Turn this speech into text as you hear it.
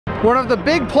One of the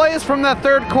big plays from that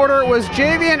third quarter was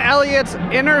Javian Elliott's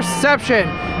interception.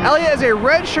 Elliott is a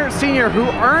redshirt senior who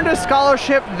earned a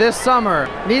scholarship this summer.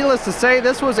 Needless to say,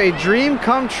 this was a dream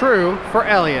come true for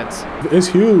Elliott. It's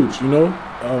huge, you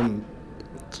know.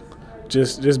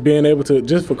 Just being able to,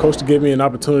 just for coach to give me an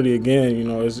opportunity again, you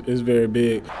know, is very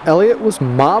big. Elliott was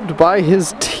mobbed by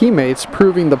his teammates,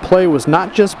 proving the play was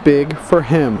not just big for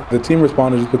him. The team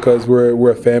responded just because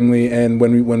we're a family, and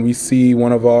when we see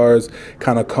one of ours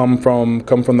kind of come from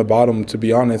the bottom, to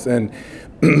be honest, and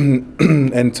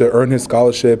and to earn his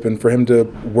scholarship and for him to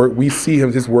work, we see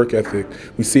his work ethic.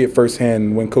 We see it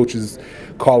firsthand when coaches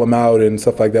call him out and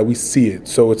stuff like that. We see it.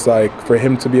 So it's like for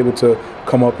him to be able to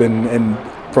come up and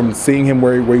from seeing him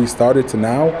where he started to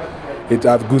now, I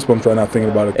have goosebumps right now thinking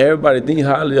about it. Everybody think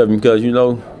highly of him because, you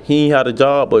know, he ain't had a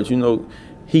job, but, you know,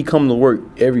 he come to work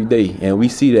every day, and we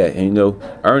see that. And, you know,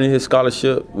 earning his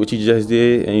scholarship, which he just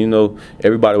did, and, you know,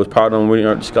 everybody was proud of him when he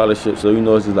earned the scholarship. So, you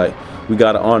know, it's just like we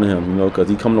got to honor him, you know, because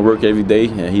he come to work every day,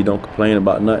 and he don't complain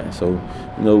about nothing. So,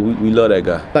 you know, we love that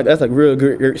guy. Like, that's like a real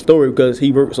great story because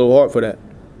he worked so hard for that.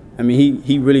 I mean,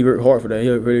 he really worked hard for that. He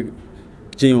a really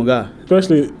genuine guy.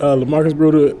 Especially LaMarcus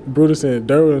Brutus and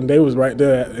Derwin, they was right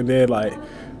there, and then like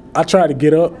I tried to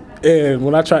get up, and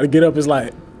when I tried to get up, it's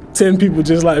like 10 people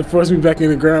just like forced me back in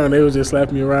the ground. They was just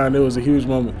slapping me around. It was a huge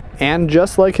moment. And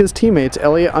just like his teammates,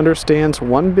 Elliott understands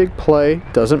one big play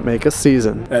doesn't make a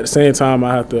season. At the same time,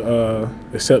 I have to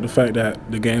accept the fact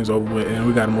that the game's over with and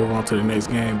we got to move on to the next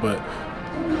game. But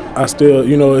I still,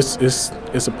 you know, it's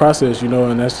a process, you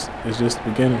know, and it's just the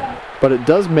beginning. But it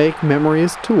does make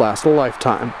memories to last a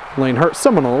lifetime. Lane Hurt,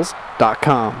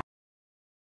 Seminoles.com.